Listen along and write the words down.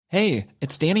Hey,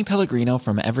 it's Danny Pellegrino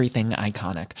from Everything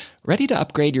Iconic. Ready to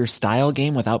upgrade your style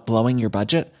game without blowing your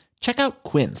budget? Check out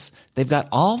Quince. They've got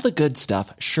all the good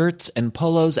stuff, shirts and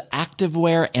polos,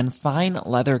 activewear, and fine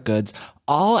leather goods,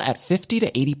 all at 50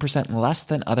 to 80% less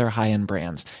than other high-end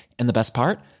brands. And the best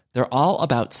part? They're all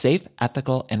about safe,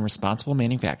 ethical, and responsible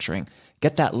manufacturing.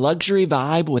 Get that luxury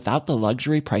vibe without the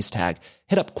luxury price tag.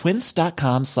 Hit up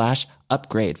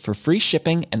quince.com/upgrade for free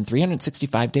shipping and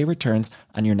 365-day returns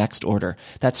on your next order.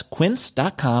 That's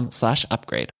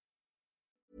quince.com/upgrade.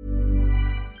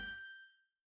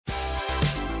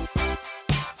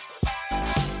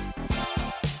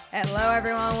 Hello,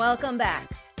 everyone. Welcome back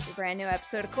to a brand new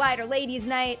episode of Collider Ladies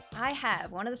Night. I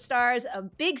have one of the stars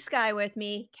of Big Sky with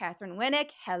me, Catherine Winnick.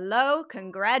 Hello.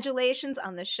 Congratulations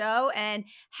on the show. And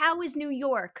how is New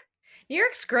York? New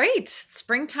York's great. It's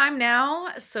springtime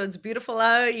now, so it's beautiful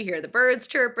out. You hear the birds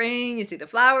chirping, you see the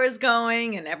flowers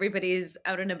going, and everybody's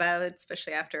out and about,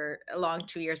 especially after a long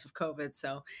 2 years of COVID.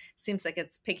 So it seems like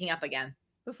it's picking up again.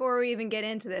 Before we even get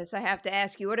into this, I have to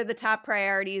ask you, what are the top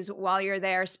priorities while you're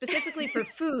there, specifically for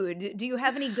food? Do you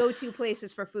have any go-to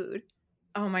places for food?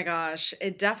 Oh my gosh,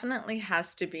 it definitely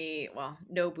has to be, well,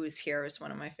 Nobu's here is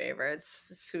one of my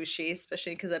favorites. Sushi,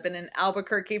 especially because I've been in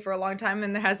Albuquerque for a long time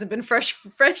and there hasn't been fresh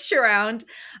around.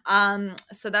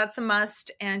 So that's a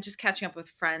must. And just catching up with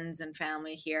friends and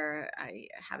family here. I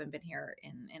haven't been here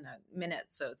in a minute,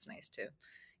 so it's nice to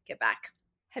get back.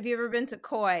 Have you ever been to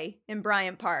Koi in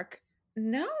Bryant Park?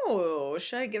 No.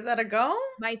 Should I give that a go?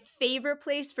 My favorite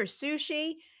place for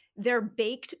sushi. Their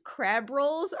baked crab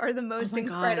rolls are the most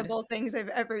incredible things I've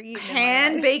ever eaten.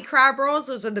 Hand-baked crab rolls,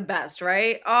 those are the best,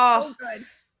 right? Oh, so good.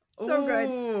 So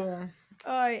good.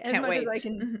 As much as I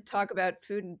can talk about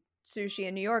food and sushi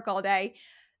in New York all day,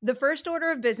 the first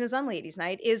order of business on Ladies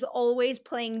Night is always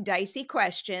playing dicey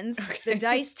questions. Okay. The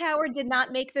Dice Tower did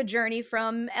not make the journey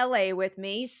from LA with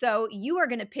me, so you are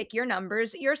going to pick your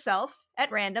numbers yourself at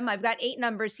random. I've got 8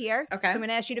 numbers here. Okay. So I'm going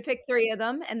to ask you to pick 3 of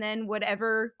them, and then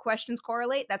whatever questions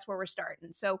correlate, that's where we're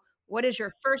starting. So what is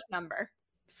your first number?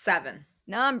 7.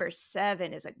 Number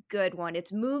 7 is a good one.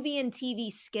 It's movie and TV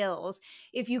skills.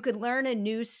 If you could learn a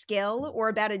new skill or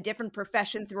about a different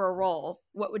profession through a role,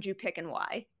 what would you pick and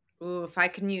why? Ooh, if I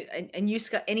can use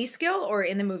any skill or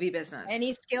in the movie business?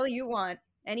 Any skill you want.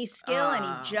 Any skill,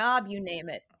 any job, you name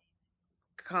it.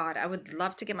 God, I would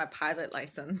love to get my pilot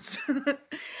license.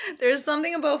 There's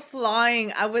something about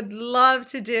flying I would love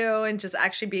to do and just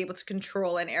actually be able to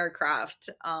control an aircraft.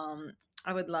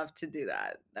 I would love to do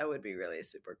that. That would be really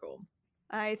super cool.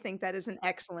 I think that is an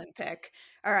excellent pick.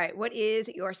 All right, what is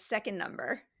your second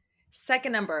number?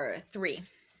 Second number, 3.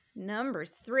 Number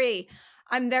 3.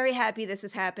 I'm very happy this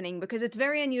is happening because it's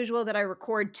very unusual that I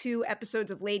record 2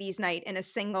 episodes of Ladies Night in a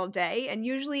single day. And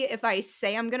usually if I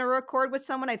say I'm going to record with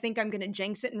someone, I think I'm going to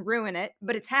jinx it and ruin it,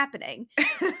 but it's happening.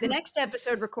 The next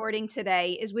episode recording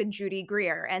today is with Judy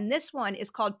Greer, and this one is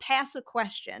called Pass a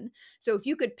Question. So if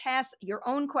you could pass your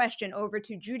own question over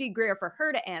to Judy Greer for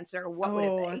her to answer, what would it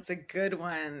be? Oh, that's a good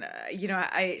one.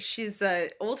 She's an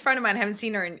old friend of mine. I haven't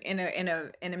seen her in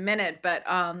a minute, but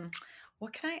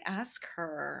what can I ask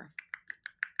her?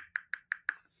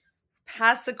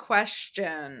 Pass a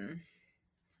question.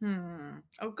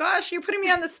 Oh gosh, you're putting me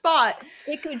on the spot.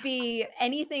 It could be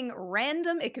anything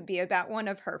random. It could be about one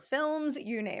of her films.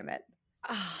 You name it.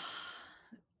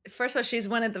 First of all, she's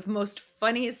one of the most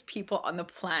funniest people on the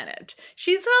planet.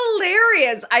 She's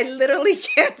hilarious. I literally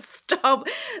can't stop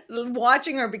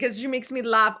watching her because she makes me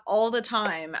laugh all the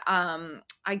time.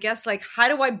 I guess, like, how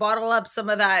do I bottle up some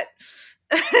of that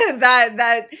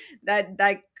that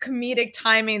comedic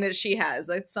timing that she has?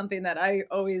 It's something that I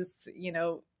always,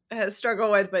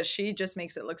 struggle with, but she just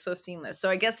makes it look so seamless. So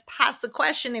I guess past the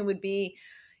question, it would be,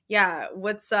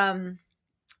 what's It feels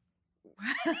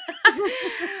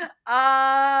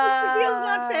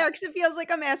not fair because it feels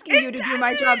like I'm asking you to do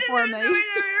my job for me.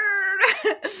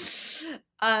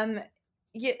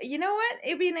 You know what?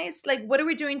 It'd be nice. Like, what are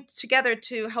we doing together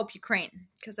to help Ukraine?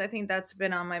 Because I think that's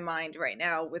been on my mind right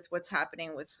now with what's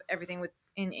happening with everything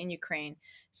in Ukraine.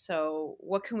 So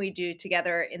what can we do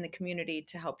together in the community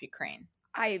to help Ukraine?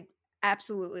 I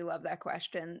absolutely love that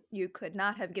question. You could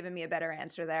not have given me a better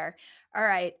answer there. All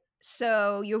right.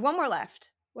 So you have one more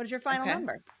left. What is your final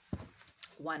number?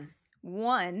 1.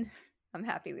 1. I'm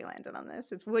happy we landed on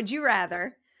this. It's would you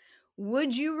rather.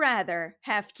 Would you rather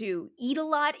have to eat a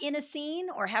lot in a scene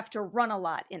or have to run a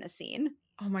lot in a scene?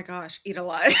 Oh my gosh, eat a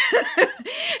lot.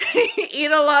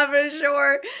 Eat a lot for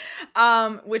sure.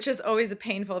 Which is always a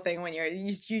painful thing when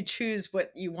you choose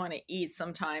what you want to eat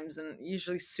sometimes, and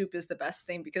usually soup is the best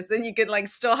thing because then you could like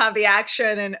still have the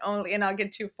action and not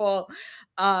get too full.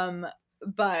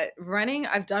 But running,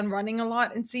 I've done running a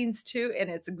lot in scenes too, and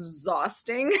it's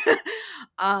exhausting.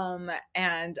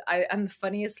 And I'm the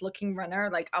funniest looking runner.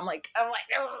 Like I'm like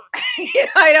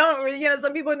I don't really,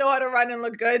 some people know how to run and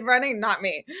look good running. Not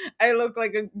me. I look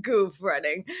like a goof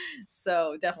running.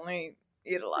 So definitely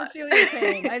eat a lot. I feel your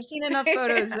pain. I've seen enough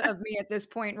photos of me at this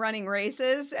point running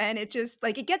races, and it just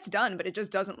like it gets done, but it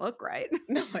just doesn't look right.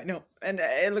 No, I know, and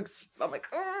it looks. I'm like,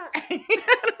 I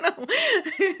don't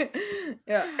know.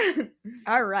 Yeah.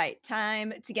 All right,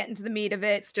 time to get into the meat of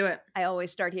it. Let's do it. I always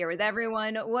start here with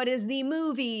everyone. What is the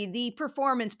movie, the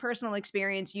performance, personal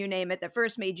experience, you name it, that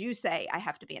first made you say, "I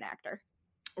have to be an actor"?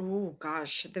 Oh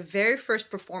gosh, the very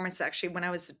first performance, actually, when I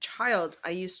was a child,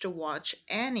 I used to watch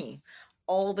Annie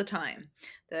all the time.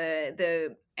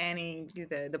 The Annie,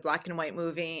 the black and white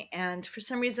movie. And for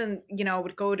some reason, I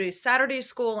would go to Saturday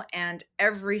school, and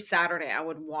every Saturday I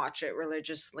would watch it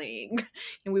religiously.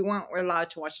 And we weren't allowed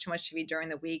to watch too much TV during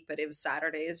the week, but it was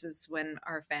Saturdays is when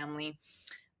our family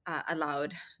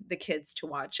allowed the kids to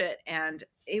watch it. And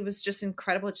it was just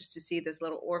incredible just to see this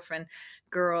little orphan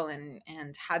girl and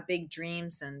have big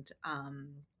dreams and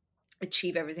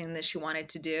achieve everything that she wanted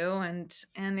to do, and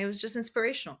it was just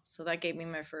inspirational. So that gave me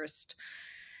my first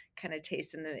kind of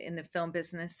taste in the film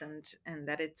business, and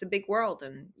that it's a big world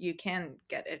and you can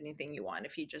get anything you want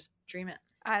if you just dream it.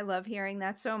 I love hearing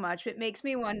that so much. It makes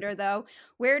me wonder, though,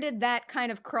 where did that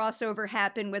kind of crossover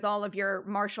happen with all of your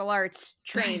martial arts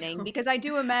training? Because I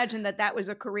do imagine that that was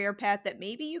a career path that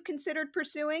maybe you considered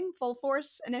pursuing full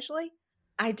force initially.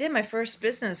 I did. My first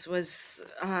business was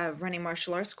running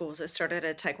martial arts schools. I started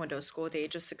at a Taekwondo school at the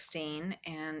age of 16,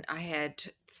 and I had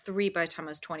 3 by the time I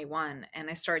was 21. And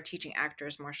I started teaching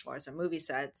actors martial arts on movie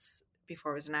sets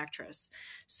before I was an actress.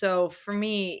 So for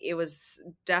me, it was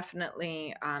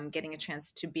definitely getting a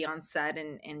chance to be on set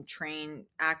and train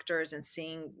actors and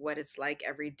seeing what it's like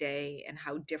every day and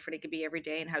how different it could be every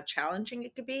day and how challenging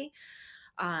it could be.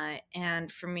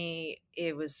 And for me,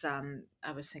 it was,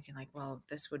 I was thinking like, well,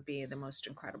 this would be the most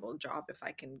incredible job if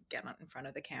I can get in front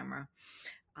of the camera.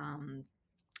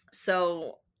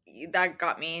 So that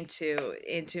got me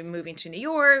into moving to New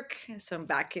York. So I'm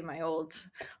back in my old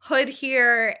hood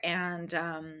here, and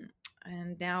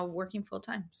now working full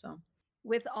time. So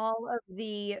with all of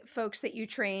the folks that you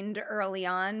trained early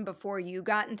on before you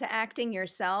got into acting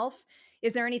yourself,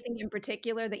 is there anything in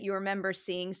particular that you remember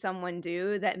seeing someone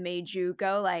do that made you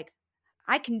go like,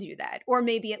 I can do that? Or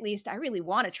maybe at least I really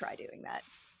want to try doing that?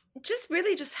 just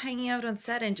really just hanging out on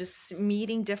set and just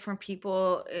meeting different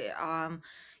people,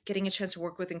 getting a chance to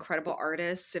work with incredible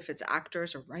artists, if it's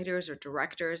actors or writers or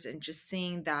directors, and just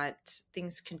seeing that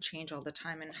things can change all the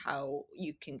time and how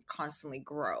you can constantly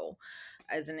grow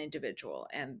as an individual.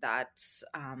 And that's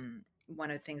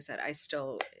one of the things that I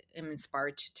still am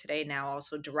inspired to today now,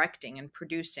 also directing and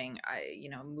producing. I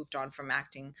moved on from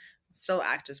acting, still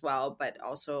act as well, but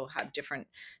also have different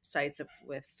sites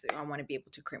I want to be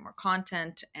able to create more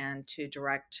content and to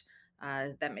direct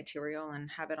that material and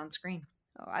have it on screen.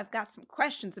 Oh, I've got some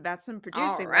questions about some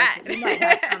producing. All right. We might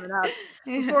have coming up.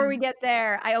 Before we get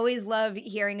there, I always love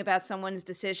hearing about someone's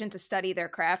decision to study their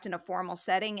craft in a formal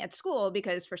setting at school,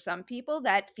 because for some people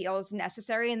that feels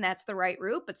necessary and that's the right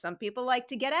route, but some people like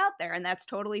to get out there and that's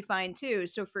totally fine too.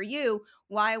 So for you,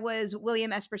 why was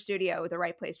William Esper Studio the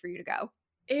right place for you to go?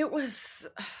 It was,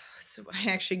 so I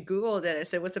actually Googled it. I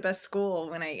said, what's the best school?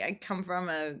 When I come from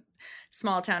a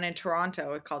small town in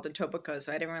Toronto called Etobicoke,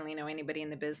 so I didn't really know anybody in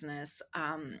the business.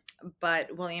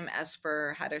 But William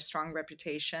Esper had a strong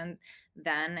reputation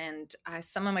then. And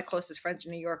some of my closest friends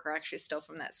in New York are actually still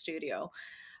from that studio.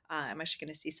 I'm actually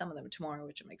going to see some of them tomorrow,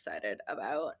 which I'm excited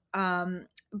about.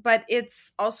 But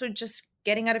it's also just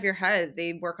getting out of your head.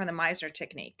 They work on the Meisner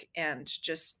technique, and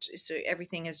just so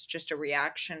everything is just a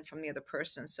reaction from the other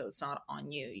person. So it's not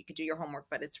on you. You could do your homework,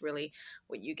 but it's really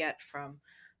what you get from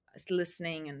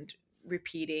listening and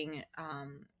repeating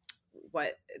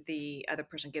what the other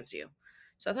person gives you.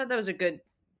 So I thought that was a good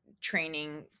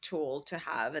training tool to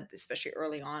have, especially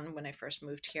early on when I first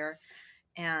moved here.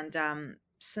 And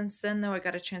since then, though, I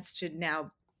got a chance to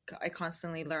I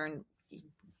constantly learn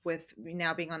with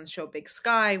now being on the show Big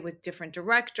Sky with different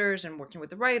directors and working with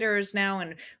the writers now,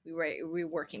 and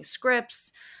reworking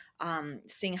scripts,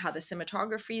 seeing how the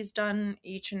cinematography is done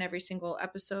each and every single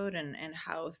episode, and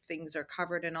how things are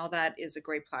covered, and all that is a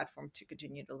great platform to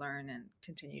continue to learn and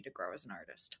continue to grow as an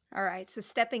artist. All right. So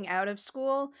stepping out of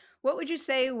school, what would you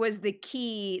say was the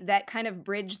key that kind of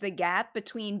bridged the gap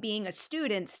between being a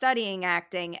student studying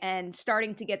acting and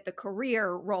starting to get the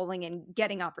career rolling and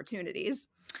getting opportunities?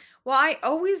 Well, I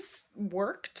always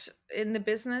worked in the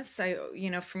business.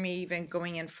 For me, even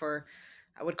going in for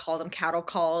I would call them cattle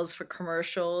calls for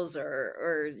commercials,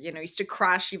 or used to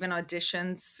crash even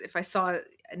auditions if I saw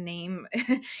a name.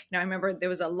 I remember there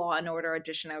was a Law and Order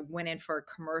audition. I went in for a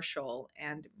commercial,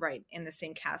 and right in the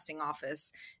same casting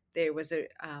office, there was a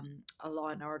Law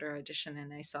and Order audition,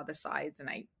 and I saw the sides, and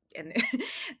I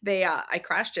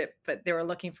crashed it, but they were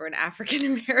looking for an African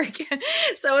American,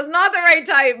 so it was not the right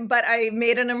type. But I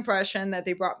made an impression that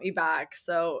they brought me back,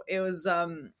 so it was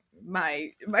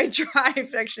my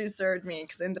drive actually served me,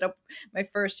 because ended up my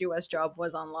first US job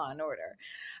was on Law and Order,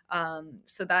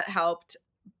 so that helped.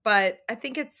 But I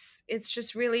think it's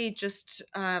just really just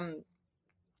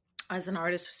as an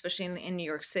artist, especially in New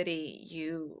York City,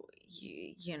 you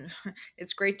know,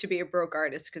 it's great to be a broke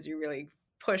artist because you really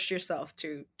push yourself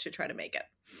to try to make it.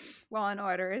 Law and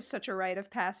Order is such a rite of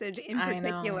passage, in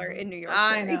particular in New York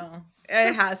City. I know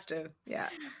it has to. Yeah.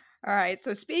 All right.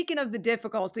 So speaking of the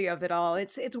difficulty of it all,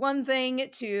 it's one thing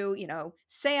to,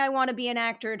 say I want to be an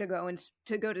actor, to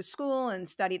go to school and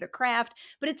study the craft,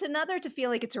 but it's another to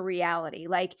feel like it's a reality.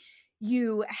 Like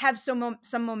you have some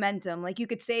momentum. Like you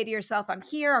could say to yourself, I'm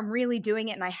here, I'm really doing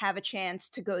it, and I have a chance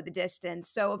to go the distance.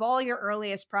 So of all your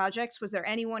earliest projects, was there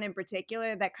anyone in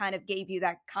particular that kind of gave you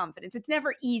that confidence? It's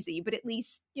never easy, but at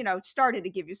least, started to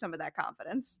give you some of that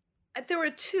confidence. There were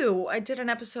two. I did an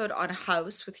episode on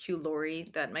House with Hugh Laurie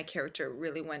that my character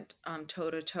really went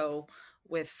toe to toe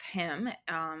with him.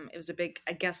 It was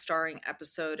a guest starring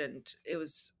episode, and it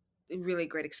was a really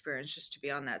great experience just to be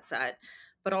on that set.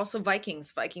 But also Vikings.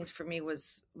 Vikings for me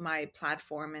was my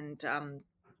platform,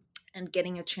 and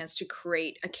getting a chance to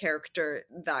create a character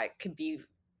that could be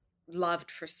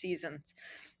loved for seasons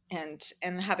and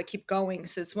have it keep going.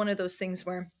 So it's one of those things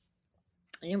where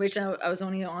originally I was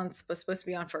only supposed to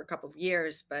be on for a couple of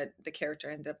years, but the character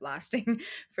ended up lasting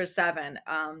for 7.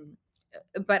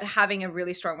 But having a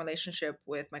really strong relationship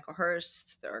with Michael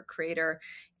Hurst, our creator,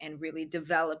 and really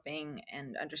developing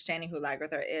and understanding who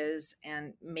Lagertha is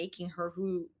and making her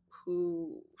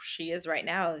who she is right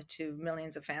now to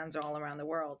millions of fans all around the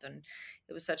world. And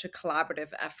it was such a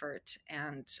collaborative effort,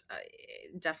 and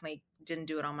definitely didn't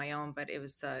do it on my own, but it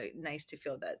was nice to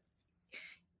feel that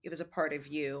it was a part of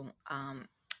you,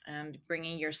 and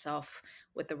bringing yourself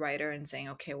with the writer and saying,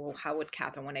 okay, well, how would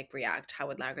Catherine Winnick react? How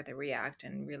would Lagertha react?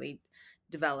 And really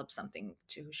develop something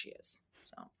to who she is.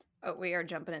 So. Oh, we are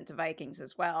jumping into Vikings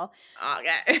as well.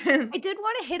 Okay. I did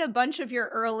want to hit a bunch of your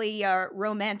early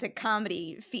romantic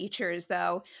comedy features,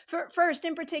 though. First,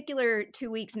 in particular,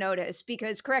 2 Weeks Notice,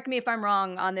 because correct me if I'm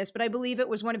wrong on this, but I believe it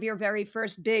was one of your very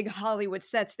first big Hollywood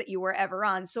sets that you were ever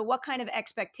on. So what kind of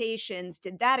expectations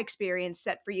did that experience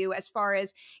set for you as far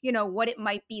as, what it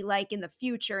might be like in the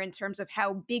future in terms of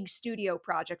how big studio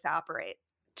projects operate?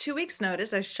 2 Weeks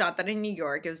Notice, I shot that in New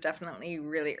York. It was definitely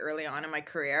really early on in my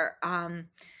career.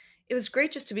 It was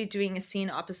great just to be doing a scene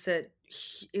opposite.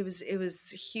 It was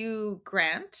Hugh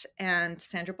Grant and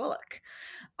Sandra Bullock,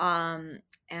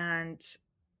 and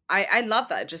I love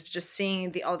that. Just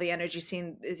seeing all the energy,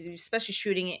 seeing, especially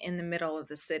shooting it in the middle of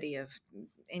the city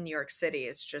in New York City.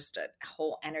 It's just a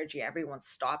whole energy. Everyone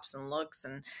stops and looks,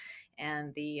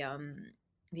 and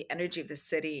the energy of the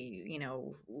city,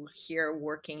 here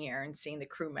working here and seeing the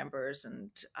crew members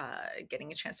and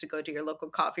getting a chance to go to your local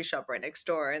coffee shop right next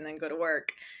door and then go to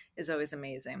work is always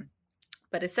amazing.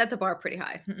 But it set the bar pretty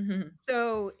high.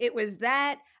 So it was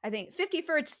that, I think, 50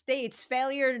 First Dates,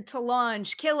 Failure to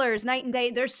Launch, Killers, Night and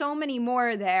Day. There's so many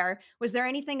more there. Was there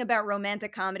anything about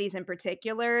romantic comedies in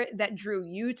particular that drew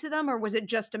you to them, or was it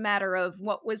just a matter of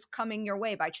what was coming your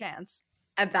way by chance?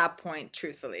 At that point,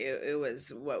 truthfully, it was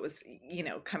what was,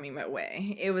 coming my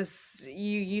way. It was,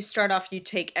 you start off, you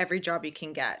take every job you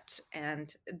can get.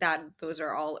 And those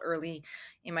are all early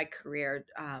in my career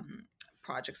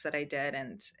projects that I did.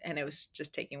 And it was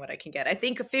just taking what I can get. I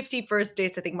think 50 First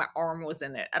Dates, I think my arm was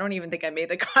in it. I don't even think I made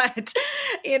the cut.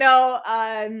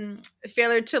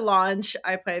 Failure to Launch,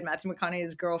 I played Matthew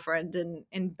McConaughey's girlfriend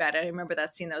in bed. I remember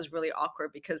that scene that was really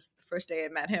awkward because the first day I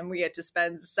met him, we had to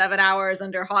spend 7 hours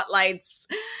under hot lights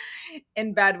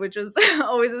in bed, which was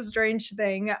always a strange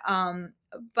thing.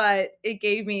 But it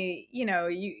gave me,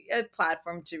 a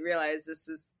platform to realize this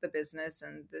is the business,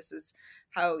 and this is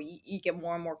how you get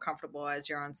more and more comfortable as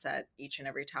you're on set each and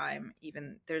every time.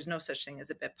 Even there's no such thing as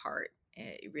a bit part.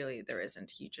 There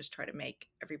isn't. You just try to make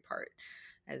every part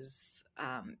as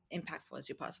impactful as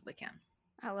you possibly can.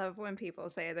 I love when people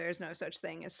say there's no such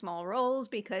thing as small roles,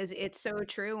 because it's so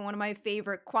true. One of my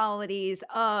favorite qualities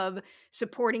of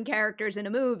supporting characters in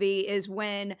a movie is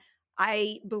when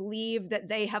I believe that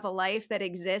they have a life that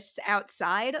exists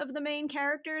outside of the main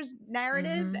character's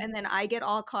narrative, mm-hmm. and then I get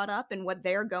all caught up in what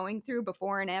they're going through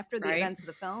before and after the events of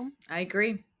the film. I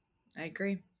agree.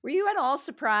 Were you at all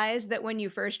surprised that when you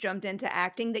first jumped into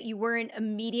acting that you weren't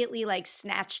immediately like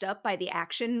snatched up by the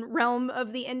action realm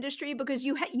of the industry because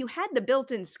you had the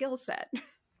built-in skill set?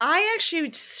 I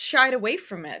actually shied away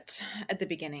from it at the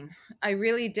beginning. I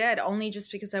really did, only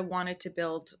just because I wanted to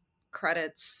build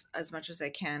credits as much as I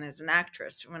can as an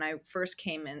actress. When I first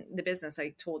came in the business,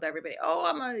 I told everybody, "Oh,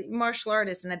 I'm a martial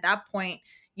artist." And at that point,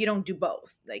 you don't do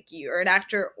both. Like, you're an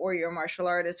actor or you're a martial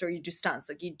artist or you do stunts.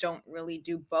 Like, you don't really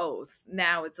do both.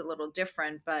 Now it's a little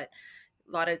different, but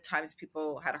a lot of times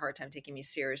people had a hard time taking me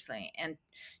seriously. And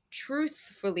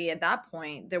truthfully, at that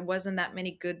point, there wasn't that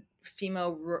many good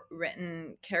female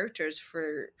written characters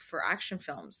for action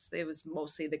films. It was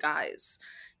mostly the guys,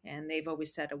 and they've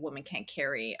always said a woman can't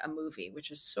carry a movie,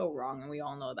 which is so wrong, and we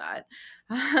all know that.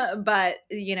 But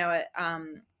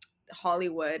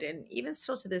Hollywood, and even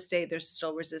still to this day, there's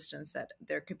still resistance that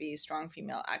there could be a strong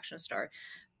female action star,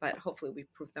 but hopefully we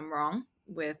prove them wrong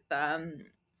with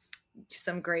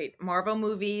some great Marvel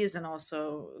movies. And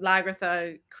also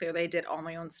Lagertha, clearly I did all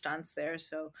my own stunts there.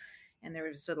 So, and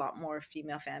there's a lot more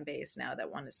female fan base now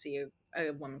that want to see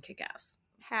a woman kick ass.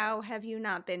 How have you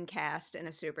not been cast in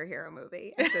a superhero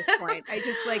movie at this point? I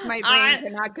just like my brain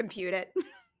cannot compute it.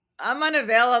 I'm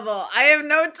unavailable. I have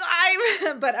no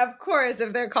time. But of course,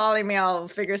 if they're calling me, I'll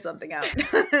figure something out.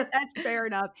 That's fair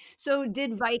enough. So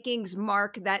did Vikings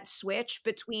mark that switch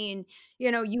between,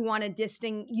 you wanting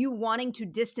to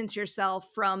distance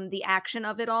yourself from the action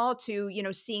of it all to,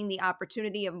 seeing the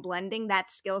opportunity of blending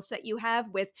that skill set you have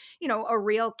with, a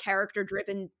real character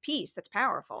driven piece that's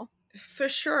powerful? For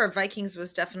sure. Vikings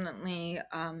was definitely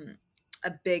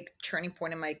a big turning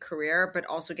point in my career, but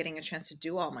also getting a chance to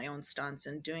do all my own stunts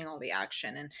and doing all the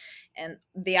action, and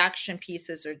the action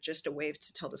pieces are just a way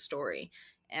to tell the story.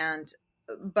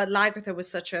 But Lagertha was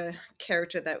such a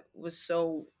character that was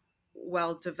so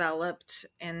well developed,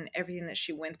 and everything that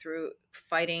she went through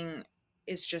fighting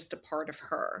is just a part of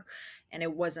her, and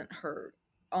it wasn't her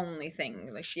only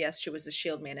thing. Like, yes, she was a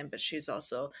shield maiden, but she's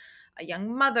also a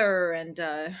young mother, and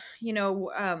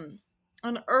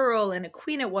an earl and a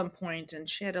queen at one point, and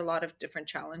she had a lot of different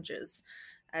challenges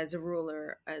as a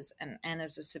ruler and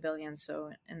as a civilian.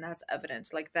 So, and that's evident.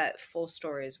 Like, that full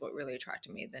story is what really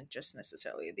attracted me than just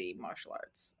necessarily the martial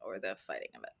arts or the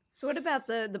fighting of it. So what about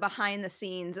the behind the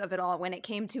scenes of it all when it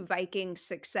came to Vikings'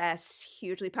 success?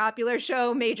 Hugely popular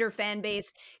show, major fan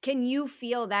base. Can you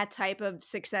feel that type of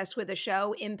success with a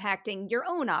show impacting your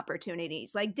own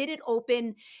opportunities? Like, did it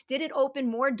open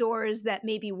more doors that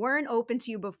maybe weren't open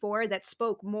to you before, that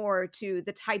spoke more to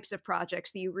the types of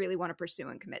projects that you really want to pursue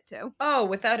and commit to? Oh,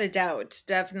 without a doubt.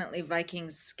 Definitely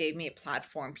Vikings gave me a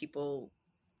platform. People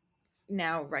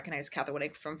now recognize Catherine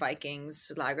Winnick from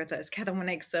Vikings, Lagertha as Catherine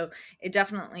Winnick. So it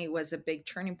definitely was a big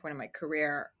turning point in my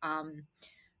career.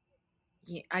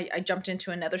 I jumped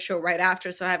into another show right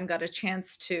after, so I haven't got a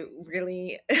chance to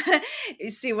really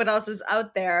see what else is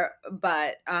out there.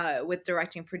 But with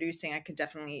directing, producing, I could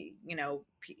definitely,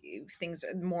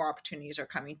 more opportunities are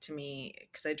coming to me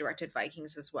because I directed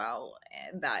Vikings as well.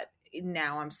 And that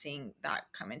now I'm seeing that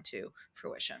come into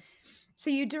fruition. So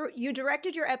you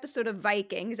directed your episode of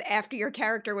Vikings after your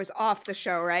character was off the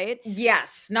show, right?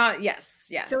 Yes.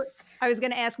 So I was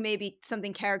going to ask maybe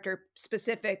something character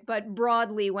specific, but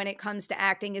broadly when it comes to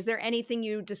acting, is there anything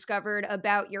you discovered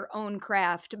about your own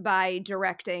craft by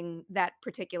directing that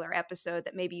particular episode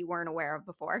that maybe you weren't aware of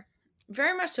before?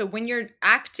 Very much so. When you're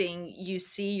acting, you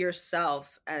see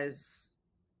yourself as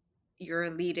you're a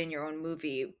lead in your own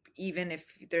movie, even if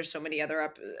there's so many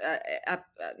other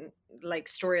like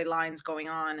storylines going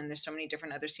on, and there's so many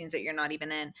different other scenes that you're not even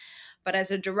in. But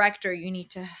as a director, you need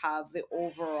to have the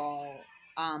overall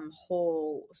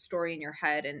whole story in your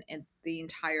head, and the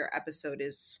entire episode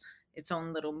is its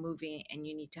own little movie, and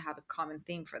you need to have a common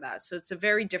theme for that. So it's a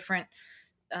very different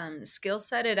skill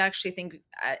set. I'd actually think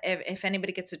if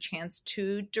anybody gets a chance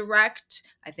to direct,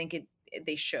 I think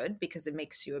they should, because it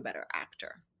makes you a better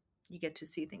actor. You get to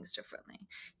see things differently.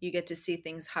 You get to see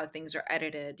how things are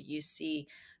edited. You see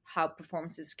how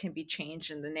performances can be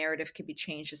changed and the narrative can be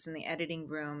changed just in the editing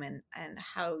room, and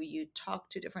how you talk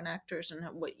to different actors and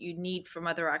what you need from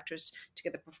other actors to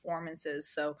get the performances.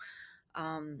 So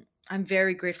I'm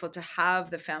very grateful to have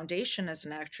the foundation as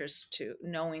an actress, to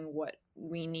knowing what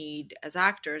we need as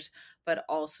actors, but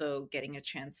also getting a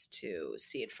chance to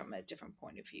see it from a different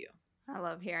point of view. I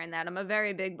love hearing that. I'm a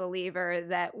very big believer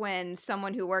that when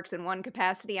someone who works in one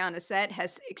capacity on a set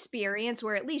has experience,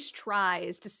 or at least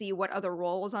tries to see what other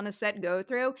roles on a set go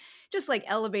through, just like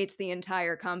elevates the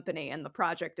entire company and the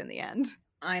project in the end.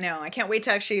 I know. I can't wait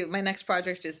to actually, my next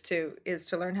project is to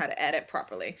learn how to edit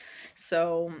properly.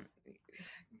 So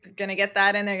gonna get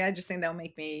that in there. I just think that'll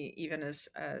make me even as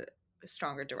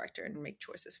stronger director and make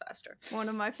choices faster. One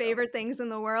of my favorite things in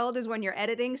the world is when you're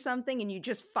editing something and you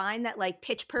just find that like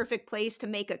pitch perfect place to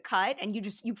make a cut, and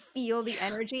you feel the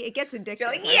energy. It gets addictive. You're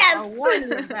like, yes, I'll warn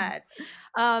you of that.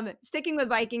 Sticking with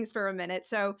Vikings for a minute.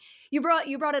 So you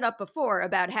brought it up before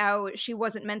about how she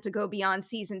wasn't meant to go beyond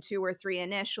season 2 or 3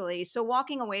 initially. So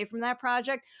walking away from that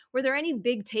project, were there any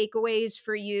big takeaways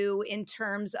for you in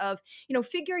terms of,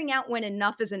 figuring out when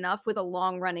enough is enough with a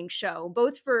long running show,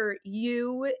 both for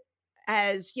you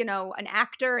as, an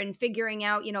actor and figuring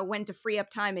out, when to free up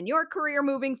time in your career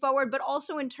moving forward, but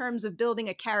also in terms of building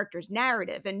a character's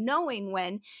narrative and knowing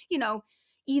when,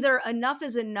 either enough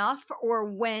is enough or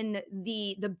when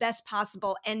the best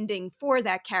possible ending for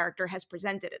that character has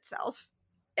presented itself?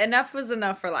 Enough was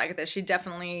enough for Lagatha. She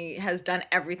definitely has done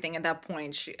everything at that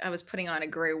point. I was putting on a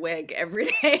gray wig every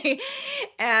day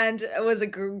and was a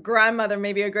grandmother,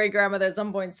 maybe a great grandmother at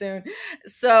some point soon.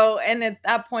 So, and at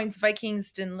that point,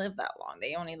 Vikings didn't live that long.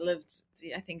 They only lived,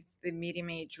 I think the median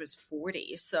age was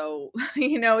 40. So,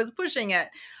 it was pushing it.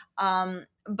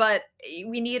 But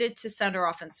we needed to send her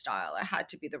off in style. It had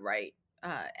to be the right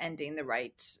ending, the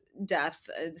right death,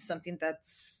 something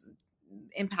that's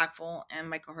impactful, and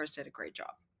Michael Hurst did a great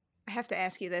job. I have to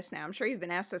ask you this now. I'm sure you've been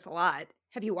asked this a lot.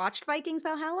 Have you watched Vikings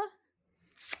Valhalla?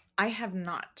 I have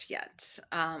not yet.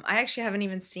 I actually haven't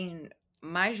even seen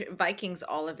my Vikings,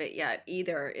 all of it yet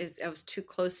either. I was too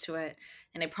close to it,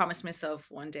 and I promised myself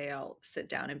one day I'll sit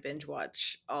down and binge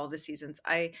watch all the seasons.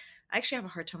 I actually have a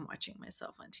hard time watching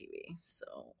myself on TV,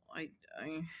 so I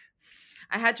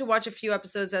had to watch a few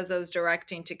episodes as I was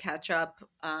directing to catch up.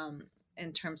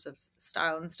 In terms of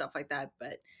style and stuff like that,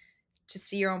 but to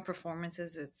see your own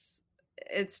performances,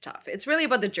 it's tough. It's really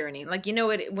about the journey. Like,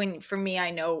 for me, I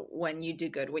know when you do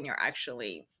good, when you're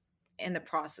actually in the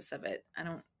process of it.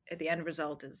 The end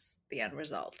result is the end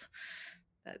result.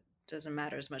 That doesn't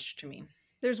matter as much to me.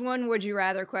 There's one would you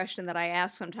rather question that I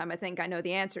ask sometime. I think I know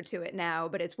the answer to it now,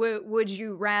 but it's would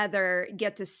you rather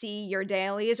get to see your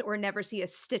dailies or never see a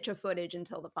stitch of footage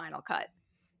until the final cut?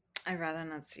 I'd rather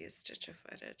not see a stitch of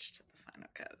footage to the final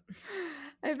cut.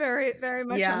 I very, very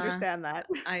much understand that.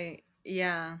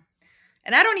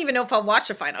 And I don't even know if I'll watch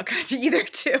a final cut either,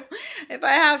 too. If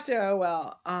I have to, I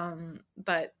will.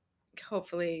 But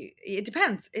hopefully, it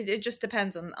depends. It just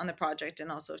depends on the project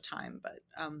and also time. But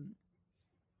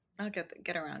I'll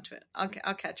get around to it.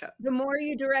 I'll catch up. The more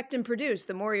you direct and produce,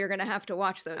 the more you're going to have to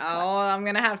watch those. I'm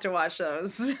going to have to watch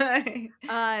those.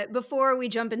 Before we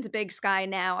jump into Big Sky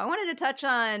now, I wanted to touch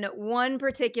on one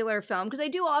particular film because I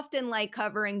do often like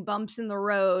covering bumps in the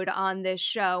road on this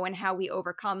show and how we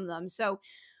overcome them. So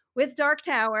with Dark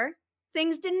Tower,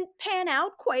 things didn't pan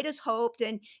out quite as hoped.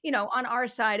 And, on our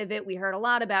side of it, we heard a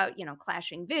lot about,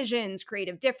 clashing visions,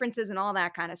 creative differences, and all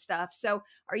that kind of stuff. So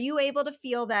are you able to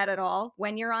feel that at all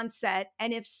when you're on set?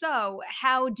 And if so,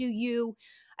 how do you,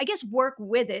 I guess, work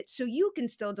with it so you can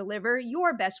still deliver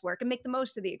your best work and make the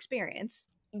most of the experience?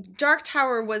 Dark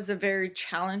Tower was a very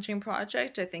challenging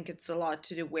project. I think it's a lot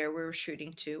to do where we were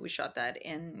shooting to. We shot that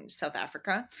in South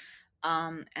Africa.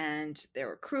 And there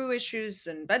were crew issues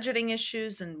and budgeting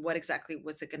issues and what exactly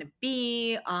was it going to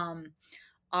be.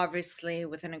 Obviously,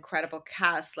 with an incredible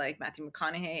cast like Matthew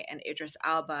McConaughey and Idris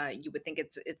Elba, you would think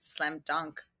it's a slam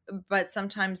dunk. But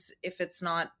sometimes if it's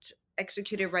not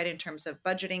executed right in terms of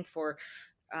budgeting for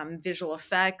visual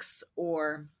effects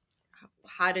or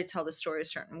how to tell the story a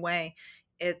certain way,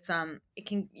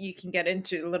 you can get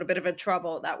into a little bit of a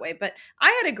trouble that way. But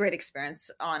I had a great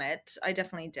experience on it. I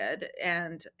definitely did.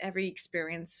 And every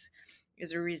experience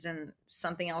is a reason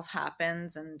something else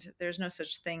happens. And there's no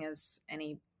such thing as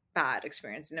any bad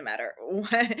experience, no matter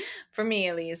what, for me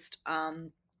at least.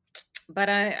 But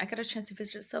I got a chance to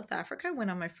visit South Africa. I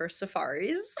went on my first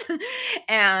safaris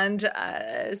and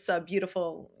saw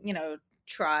beautiful,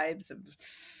 tribes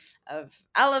of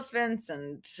elephants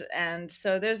and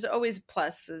so there's always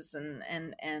pluses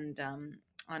and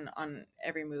on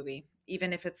every movie,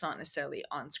 even if it's not necessarily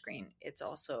on screen. It's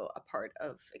also a part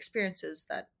of experiences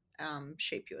that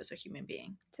shape you as a human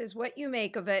being. 'Tis what you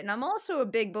make of it. And I'm also a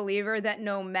big believer that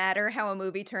no matter how a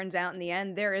movie turns out in the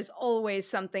end, there is always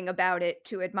something about it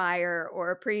to admire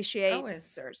or appreciate.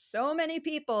 Always. There's so many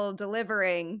people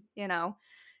delivering,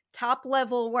 top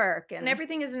level work, and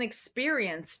everything is an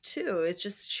experience too. It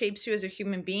just shapes you as a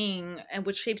human being, and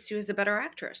which shapes you as a better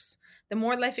actress. The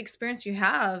more life experience you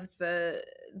have, the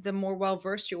more well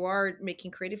versed you are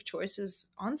making creative choices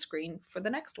on screen for the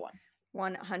next one.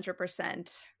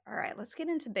 100%. All right, let's get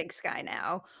into Big Sky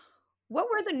now. What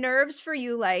were the nerves for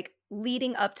you like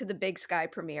leading up to the Big Sky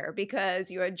premiere,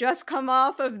 because you had just come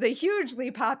off of the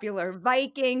hugely popular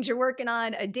Vikings. You're working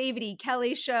on a David E.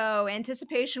 Kelley show.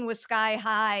 Anticipation was sky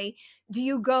high. Do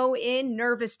you go in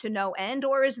nervous to no end,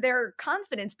 or is there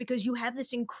confidence because you have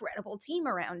this incredible team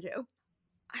around you?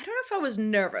 I don't know if I was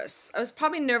nervous. I was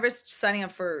probably nervous signing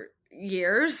up for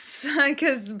years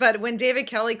but when David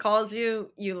Kelley calls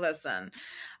you, you listen.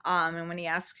 And when he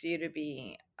asks you to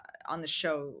be on the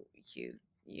show, you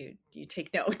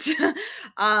take note.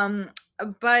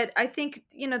 But I think,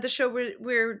 the show,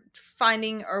 we're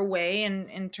finding our way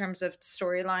in terms of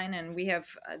storyline, and we have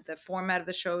the format of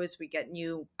the show is we get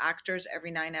new actors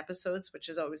every 9 episodes, which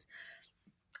is always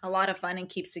a lot of fun and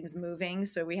keeps things moving.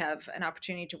 So we have an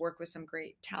opportunity to work with some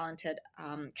great talented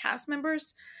cast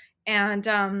members, and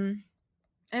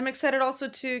I'm excited also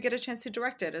to get a chance to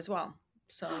direct it as well,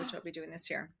 so which I'll be doing this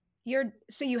year.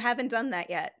 So you haven't done that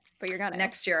yet, but you're gonna.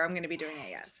 Next year I'm going to be doing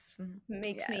it. Yes.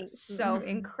 Makes me so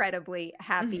incredibly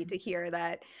happy to hear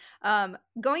that.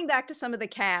 Going back to some of the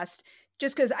cast,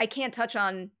 just because I can't touch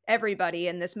on everybody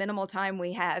in this minimal time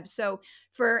we have. So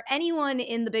for anyone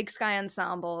in the Big Sky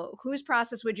Ensemble, whose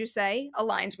process would you say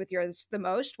aligns with yours the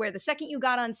most, where the second you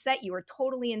got on set, you were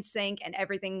totally in sync and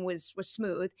everything was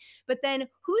smooth? But then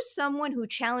who's someone who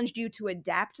challenged you to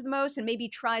adapt the most and maybe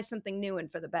try something new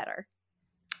and for the better?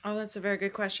 Oh, that's a very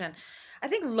good question. I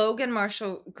think Logan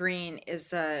Marshall Green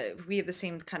is we have the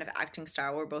same kind of acting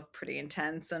style. We're both pretty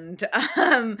intense and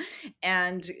a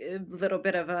little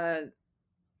bit of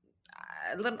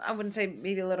I wouldn't say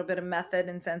maybe a little bit of method,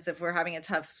 in sense if we're having a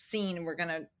tough scene, you're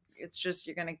gonna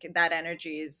get that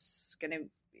energy is gonna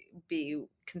be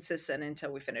consistent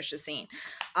until we finish the scene.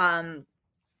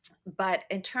 But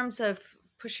in terms of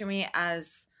pushing me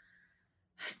as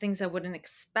things I wouldn't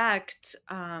expect,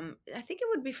 I think it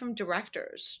would be from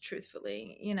directors,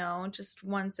 truthfully, just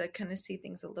ones that kind of see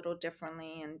things a little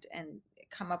differently and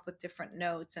come up with different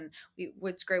notes. And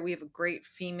what's great, we have a great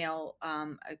female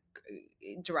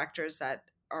directors that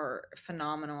are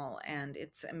phenomenal, and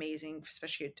it's amazing,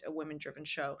 especially a women-driven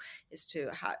show, is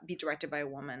to be directed by a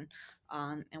woman.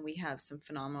 And we have some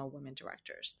phenomenal women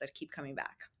directors that keep coming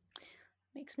back.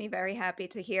 Makes me very happy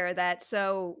to hear that.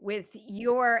 So with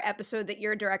your episode that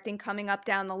you're directing coming up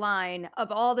down the line,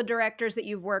 of all the directors that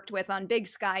you've worked with on Big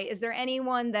Sky, is there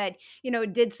anyone that,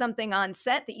 did something on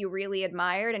set that you really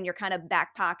admired and you're kind of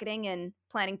back pocketing and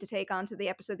planning to take on to the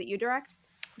episode that you direct?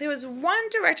 There was one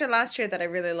director last year that I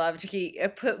really loved. He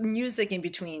put music in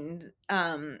between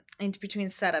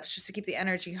setups just to keep the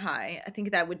energy high. I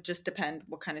think that would just depend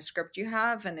what kind of script you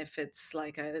have and if it's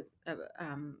like to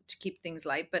keep things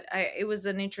light. But it was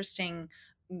an interesting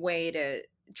way to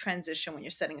transition when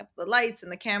you're setting up the lights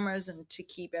and the cameras, and to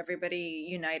keep everybody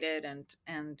united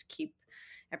and keep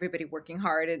everybody working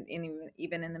hard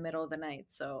even in the middle of the night.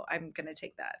 So I'm going to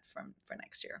take that for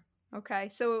next year. Okay,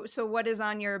 so what is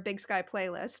on your Big Sky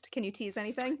playlist? Can you tease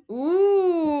anything?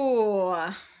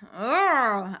 I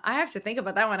have to think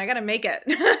about that one. I gotta make it.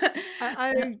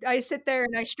 I sit there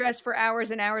and I stress for hours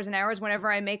and hours and hours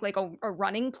whenever I make like a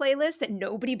running playlist that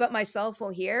nobody but myself will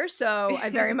hear. So I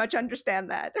very much understand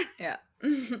that. Yeah.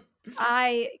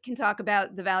 I can talk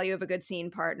about the value of a good scene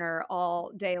partner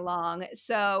all day long.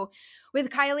 So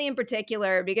with Kylie in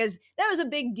particular, because that was a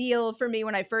big deal for me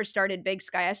when I first started Big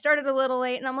Sky. I started a little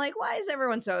late and I'm like, why is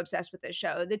everyone so obsessed with this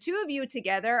show? The two of you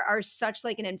together are such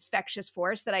like an infectious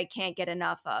force that I can't get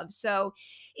enough of. So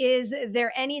is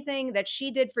there anything that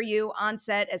she did for you on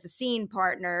set as a scene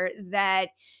partner that,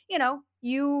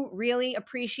 you really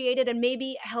appreciated and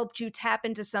maybe helped you tap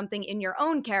into something in your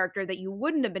own character that you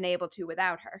wouldn't have been able to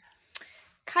without her?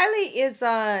 Kylie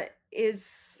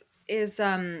is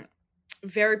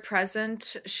very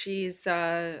present. She's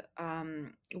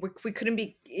we couldn't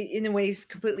be in a way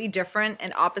completely different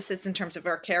and opposites in terms of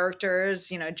our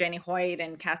characters, Jenny Hoyt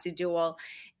and Cassie Dewell.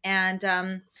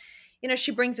 And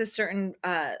she brings a certain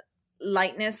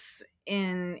lightness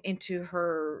into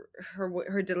her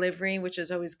delivery, which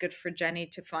is always good for Jenny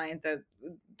to find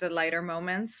the lighter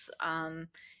moments. And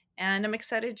I'm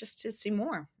excited just to see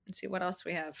more and see what else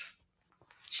we have.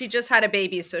 She just had a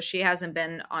baby, so she hasn't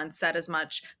been on set as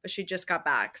much, but she just got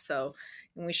back. So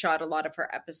we shot a lot of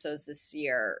her episodes this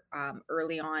year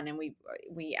early on, and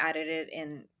we added it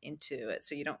into it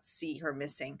so you don't see her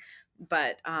missing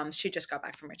But she just got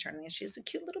back from maternity and she's a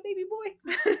cute little baby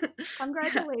boy.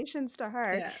 Congratulations to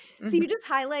her. Yeah. So you just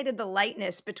highlighted the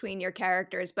lightness between your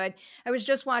characters, but I was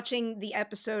just watching the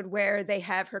episode where they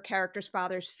have her character's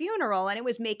father's funeral, and it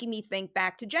was making me think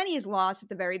back to Jenny's loss at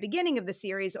the very beginning of the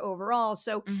series overall.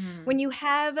 So when you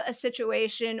have a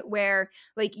situation where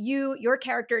like your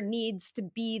character needs to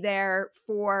be there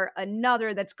for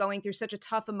another that's going through such a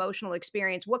tough emotional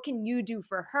experience, what can you do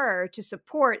for her to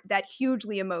support that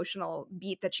hugely emotional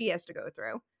beat that she has to go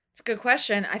through? It's a good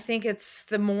question. I think it's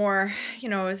the more,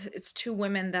 it's two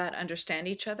women that understand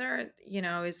each other,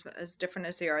 as different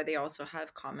as they also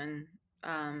have common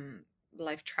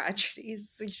life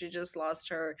tragedies. She just lost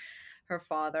her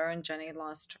father, and Jenny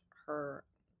lost her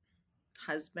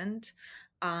husband.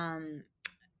 But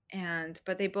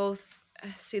they both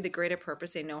see the greater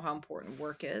purpose. They know how important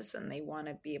work is, and they want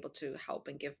to be able to help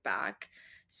and give back.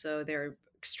 So they're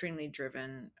extremely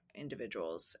driven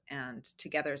individuals, and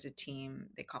together as a team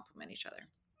they complement each other.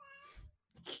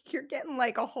 You're getting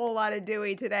like a whole lot of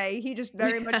Dewey today. He just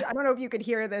very much, I don't know if you could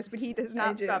hear this, but he does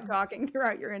not stop talking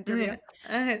throughout your interview.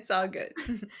 It's all good.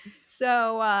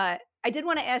 So I did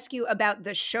want to ask you about the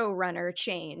showrunner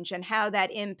change and how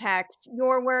that impacts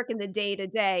your work in the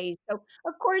day-to-day. So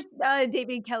of course,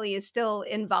 David Kelley is still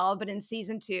involved, but in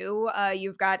season 2,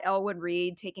 you've got Elwood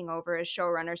Reed taking over as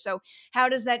showrunner. So how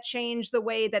does that change the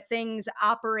way that things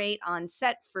operate on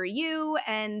set for you?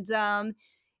 And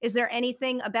is there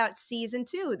anything about season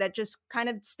 2 that just kind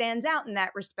of stands out in that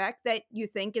respect that you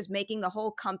think is making the whole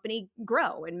company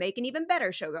grow and make an even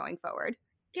better show going forward?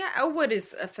 Yeah, Elwood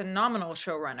is a phenomenal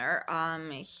showrunner.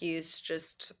 He's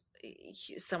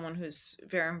someone who's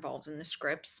very involved in the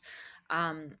scripts.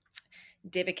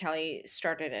 David Kelley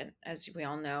started it, as we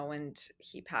all know, and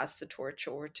he passed the torch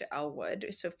over to Elwood.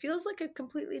 So it feels like a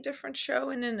completely different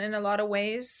show in a lot of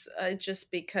ways,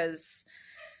 just because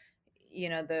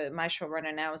my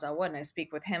showrunner now is Elwood, and I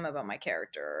speak with him about my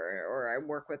character, or I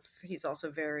work with. He's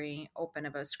also very open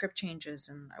about script changes,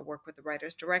 and I work with the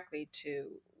writers directly to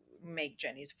make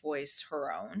Jenny's voice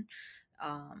her own,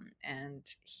 and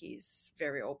he's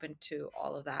very open to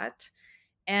all of that.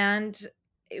 And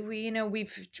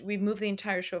we've moved the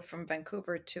entire show from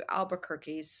Vancouver to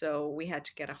Albuquerque, so we had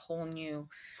to get a whole new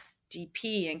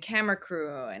DP and camera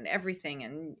crew and everything,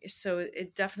 and so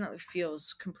it definitely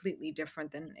feels completely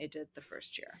different than it did the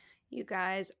first year. You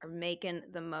guys are making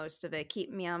the most of it,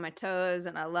 keeping me on my toes,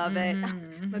 and I love it.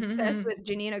 I'm obsessed with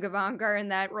Janina Gavankar in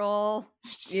that role.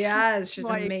 Yes, she's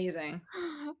like, amazing.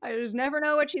 I just never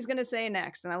know what she's going to say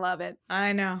next, and I love it.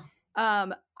 I know.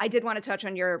 I did want to touch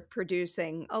on your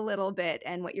producing a little bit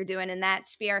and what you're doing in that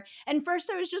sphere. And first,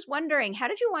 I was just wondering, how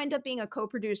did you wind up being a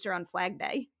co-producer on Flag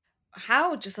Day?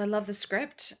 I love the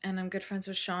script, and I'm good friends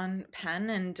with Sean Penn,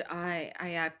 and I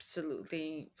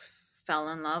absolutely fell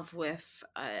in love with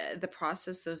the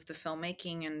process of the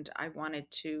filmmaking, and I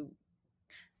wanted to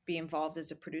be involved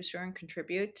as a producer and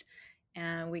contribute.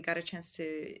 And we got a chance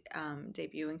to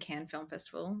debut in Cannes Film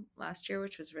Festival last year,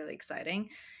 which was really exciting.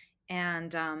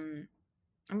 And I'm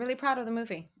really proud of the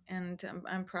movie, and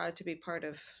I'm proud to be part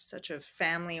of such a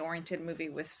family-oriented movie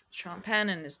with Sean Penn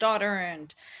and his daughter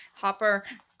and Hopper.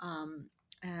 I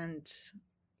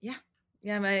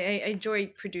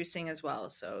enjoyed producing as well,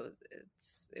 so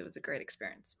it was a great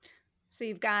experience. So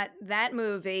you've got that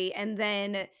movie, and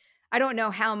then I don't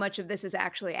know how much of this is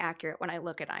actually accurate when I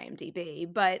look at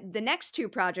IMDb, but the next 2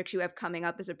 projects you have coming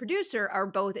up as a producer are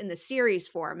both in the series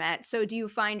format. So do you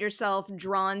find yourself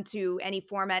drawn to any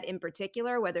format in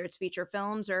particular, whether it's feature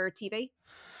films or TV?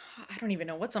 I don't even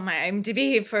know what's on my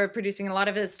IMDb for producing. A lot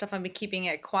of this stuff, I've been keeping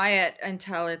it quiet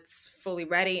until it's fully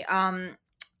ready.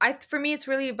 For me, it's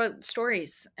really about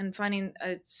stories and finding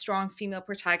a strong female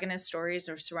protagonist stories,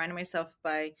 or surrounding myself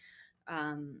by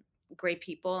great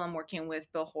people. I'm working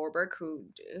with Bill Horberg, who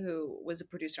was a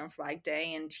producer on Flag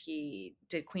Day, and he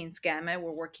did Queen's Gambit.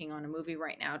 We're working on a movie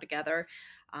right now together.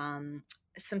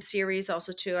 Some series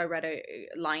also too. I read a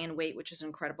Lie in Wait, which is an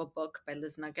incredible book by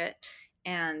Liz Nugget,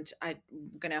 and I'm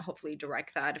going to hopefully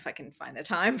direct that if I can find the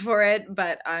time for it.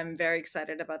 But I'm very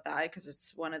excited about that because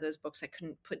it's one of those books I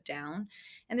couldn't put down.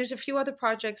 And there's a few other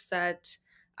projects that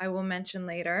I will mention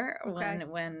later, okay,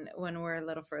 when we're a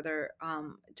little further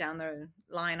down the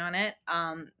line on it.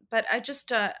 But I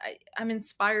just I'm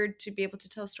inspired to be able to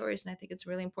tell stories, and I think it's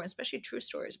really important, especially true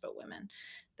stories about women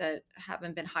that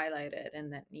haven't been highlighted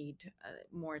and that need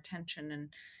more attention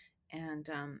and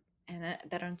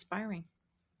that are inspiring.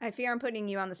 I fear I'm putting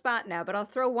you on the spot now, but I'll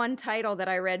throw one title that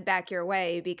I read back your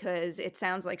way because it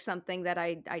sounds like something that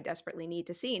I desperately need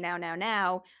to see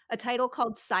now. A title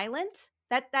called Silent.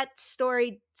 That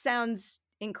story sounds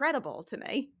incredible to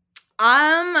me.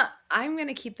 I'm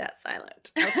gonna keep that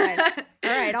silent. Okay. All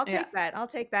right, I'll take that. I'll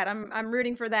take that. I'm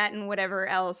rooting for that and whatever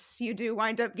else you do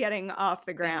wind up getting off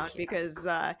the ground because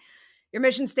your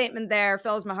mission statement there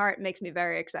fills my heart and makes me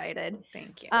very excited.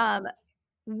 Thank you.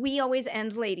 We always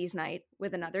end Ladies' Night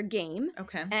with another game.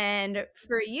 Okay. And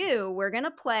for you, we're gonna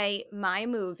play My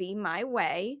Movie, My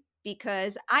Way,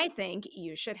 because I think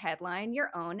you should headline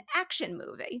your own action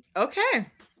movie. Okay.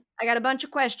 I got a bunch of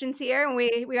questions here, and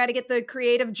we got to get the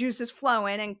creative juices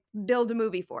flowing and build a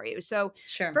movie for you. So,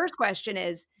 First question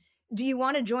is, do you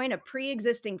want to join a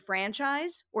pre-existing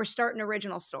franchise or start an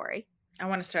original story? I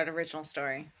want to start an original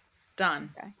story.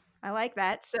 Done. Okay. I like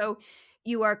that. So,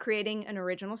 you are creating an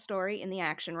original story in the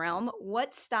action realm.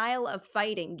 What style of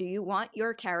fighting do you want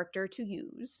your character to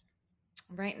use?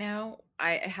 Right now,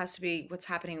 it has to be what's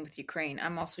happening with Ukraine.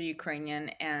 I'm also Ukrainian,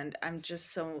 and I'm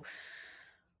just so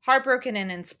heartbroken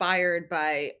and inspired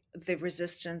by the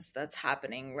resistance that's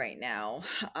happening right now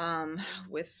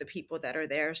with the people that are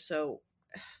there. So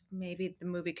maybe the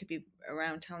movie could be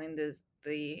around telling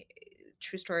the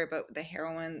true story about the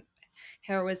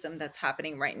heroism that's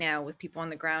happening right now with people on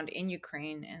the ground in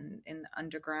Ukraine and in the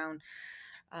underground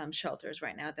shelters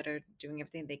right now that are doing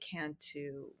everything they can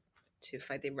to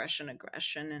fight the Russian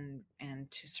aggression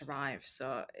and to survive.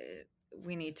 So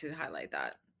we need to highlight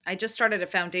that. I just started a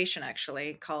foundation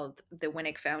actually called the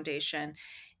Winnick Foundation,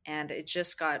 and it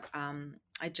just got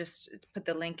I just put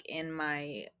the link in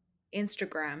my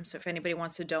Instagram. So if anybody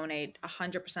wants to donate,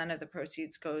 100% of the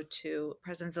proceeds go to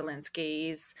President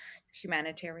Zelensky's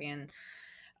humanitarian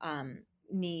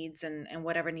needs and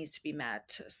whatever needs to be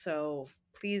met. So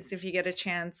please, if you get a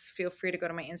chance, feel free to go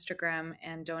to my Instagram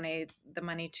and donate the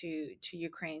money to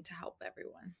Ukraine to help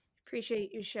everyone.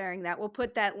 Appreciate you sharing that. We'll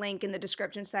put that link in the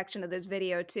description section of this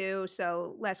video too.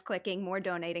 So less clicking, more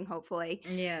donating, hopefully.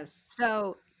 Yes.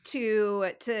 So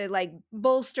to like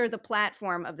bolster the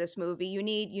platform of this movie, you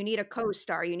need a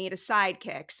co-star, you need a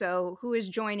sidekick. So who is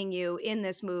joining you in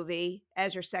this movie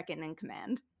as your second in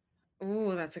command?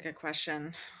 Ooh, that's a good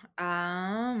question.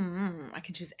 I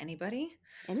can choose anybody.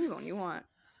 Anyone you want.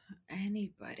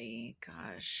 Anybody.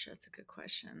 Gosh, that's a good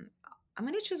question. I'm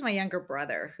going to choose my younger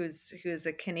brother, who's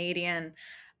a Canadian.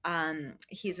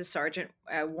 He's a sergeant,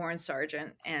 warrant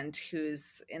sergeant, and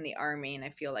who's in the Army. And I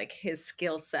feel like his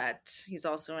skill set, he's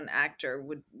also an actor,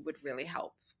 would really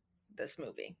help this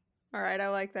movie. All right, I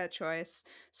like that choice.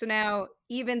 So now,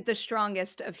 even the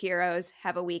strongest of heroes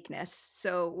have a weakness.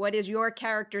 So what is your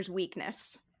character's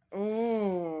weakness?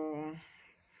 Ooh.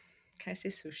 Can I say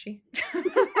sushi?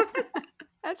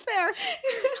 That's fair.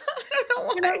 I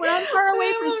don't know when I'm far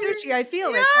away from sushi, I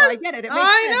feel it. So I get it. It makes sense.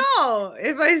 I know.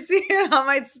 If I see it, I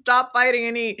might stop fighting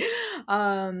and eat.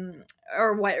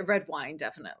 Or red wine,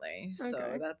 definitely. Okay.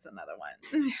 So that's another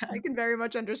one. I can very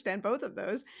much understand both of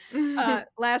those.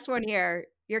 Last one here.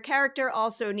 Your character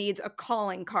also needs a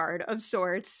calling card of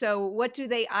sorts. So what do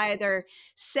they either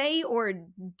say or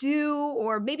do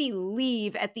or maybe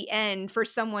leave at the end for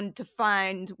someone to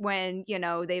find when,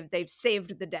 they've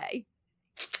saved the day?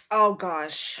 Oh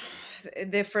gosh.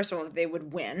 First of all, they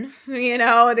would win.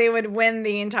 They would win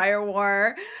the entire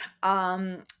war,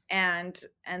 and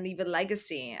leave a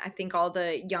legacy. I think all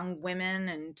the young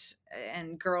women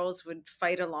and girls would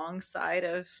fight alongside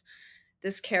of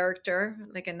this character,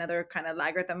 like another kind of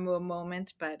Lagertha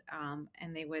moment. But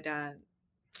and they would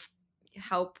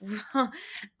help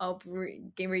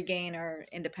regain our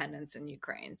independence in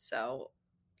Ukraine. So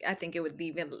I think it would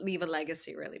leave a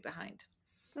legacy really behind.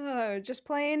 Oh, just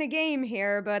playing a game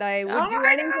here, but I would do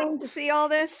anything to see all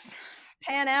this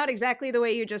pan out exactly the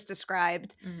way you just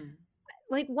described. Mm-hmm.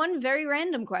 Like one very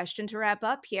random question to wrap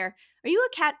up here. Are you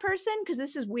a cat person? Because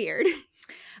this is weird.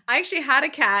 I actually had a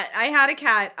cat. I had a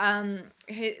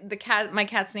cat. My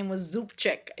cat's name was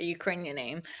Zubchik, a Ukrainian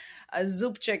name.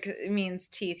 Zubchik means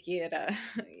teeth.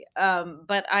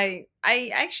 But I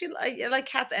like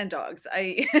cats and dogs.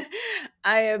 I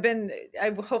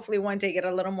hopefully one day get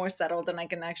a little more settled and I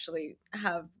can actually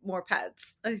have more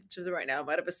pets. Right now I'm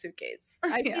out of a suitcase.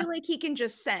 I feel like he can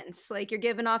just sense, like you're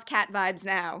giving off cat vibes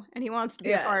now and he wants to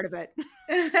be a part of it.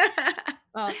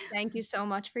 Well, thank you so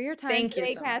much for your time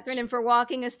today, Catherine, and for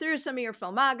walking us through some of your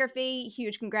filmography.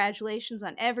 Huge congratulations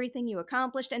on everything you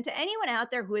accomplished. And to anyone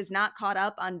out there who is not caught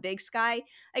up on Big Sky,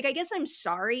 I guess I'm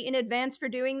sorry in advance for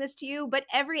doing this to you, but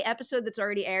every episode that's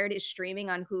already aired is streaming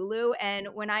on Hulu. And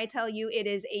when I tell you it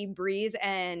is a breeze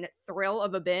and thrill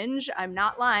of a binge, I'm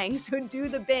not lying. So do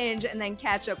the binge and then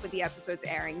catch up with the episodes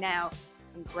airing now.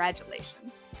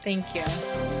 Congratulations. Thank you.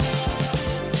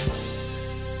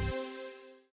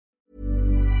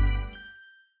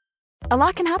 A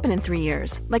lot can happen in 3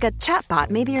 years, like a chatbot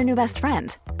may be your new best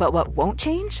friend. But what won't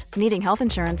change? Needing health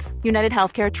insurance. United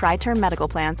Healthcare Tri-Term Medical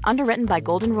Plans, underwritten by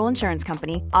Golden Rule Insurance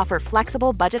Company, offer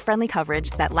flexible, budget-friendly coverage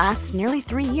that lasts nearly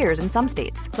 3 years in some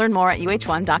states. Learn more at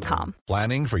UH1.com.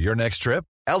 Planning for your next trip?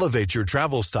 Elevate your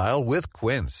travel style with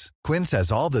Quince. Quince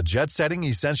has all the jet-setting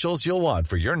essentials you'll want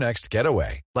for your next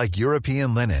getaway, like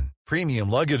European linen, premium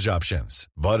luggage options,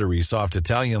 buttery soft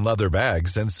Italian leather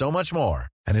bags, and so much more.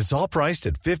 And it's all priced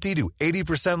at 50 to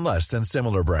 80% less than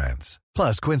similar brands.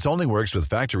 Plus, Quince only works with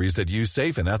factories that use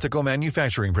safe and ethical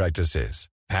manufacturing practices.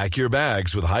 Pack your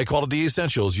bags with high-quality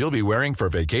essentials you'll be wearing for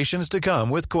vacations to come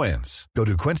with Quince. Go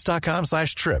to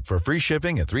quince.com/trip for free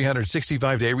shipping and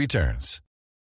 365-day returns.